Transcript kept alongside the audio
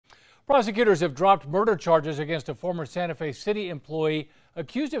Prosecutors have dropped murder charges against a former Santa Fe City employee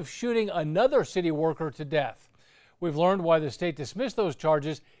accused of shooting another city worker to death. We've learned why the state dismissed those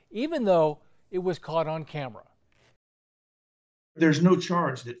charges, even though it was caught on camera. There's no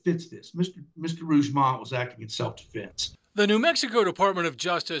charge that fits this. Mr. Rougemont was acting in self-defense. The New Mexico Department of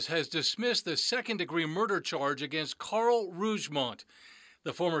Justice has dismissed the second-degree murder charge against Carl Rougemont.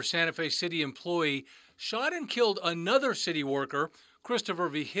 The former Santa Fe City employee shot and killed another city worker, Christopher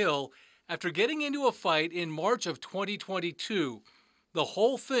Vigil, after getting into a fight in March of 2022. The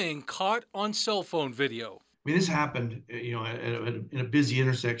whole thing caught on cell phone video. I mean, this happened, in a busy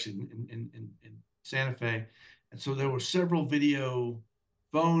intersection in Santa Fe. And so there were several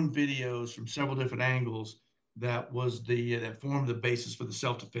phone videos from several different angles that formed the basis for the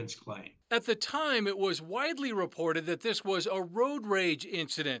self-defense claim. At the time, it was widely reported that this was a road rage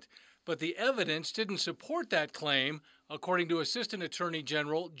incident, but the evidence didn't support that claim, according to Assistant Attorney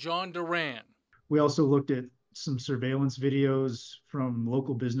General John Duran. We also looked at some surveillance videos from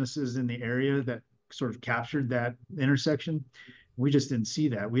local businesses in the area that sort of captured that intersection. We just didn't see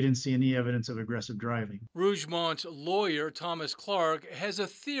that. We didn't see any evidence of aggressive driving. Rougemont's lawyer, Thomas Clark, has a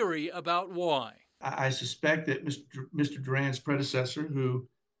theory about why. I suspect that Mr. Duran's predecessor, who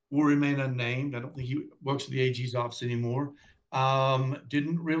will remain unnamed, I don't think he works at the AG's office anymore,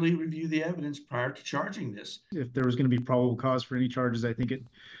 didn't really review the evidence prior to charging this. If there was going to be probable cause for any charges, I think it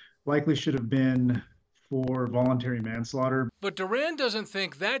likely should have been for voluntary manslaughter. But Duran doesn't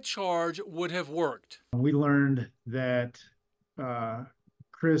think that charge would have worked. We learned that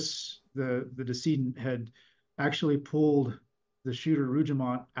Chris, the decedent, had actually pulled the shooter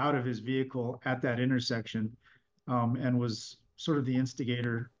Rougemont out of his vehicle at that intersection and was sort of the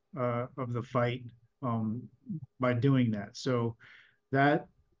instigator of the fight by doing that. So that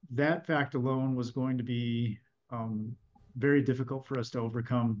fact alone was going to be very difficult for us to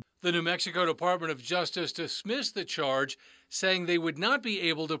overcome. The New Mexico Department of Justice dismissed the charge, saying they would not be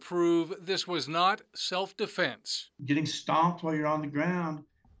able to prove this was not self-defense. Getting stomped while you're on the ground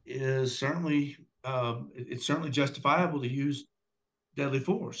is certainly justifiable to use deadly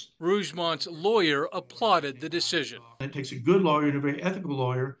force. Rougemont's lawyer applauded the decision. It takes a good lawyer and a very ethical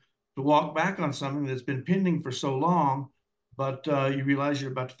lawyer to walk back on something that's been pending for so long, but you realize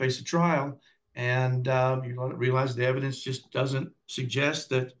you're about to face a trial, and you realize the evidence just doesn't suggest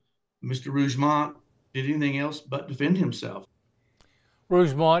that Mr. Rougemont did anything else but defend himself.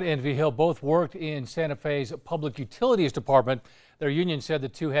 Rougemont and Vigil both worked in Santa Fe's Public Utilities Department. Their union said the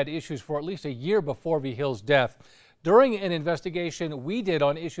two had issues for at least a year before Vigil's death. During an investigation we did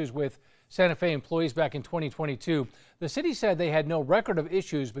on issues with Santa Fe employees back in 2022, the city said they had no record of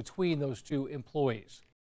issues between those two employees.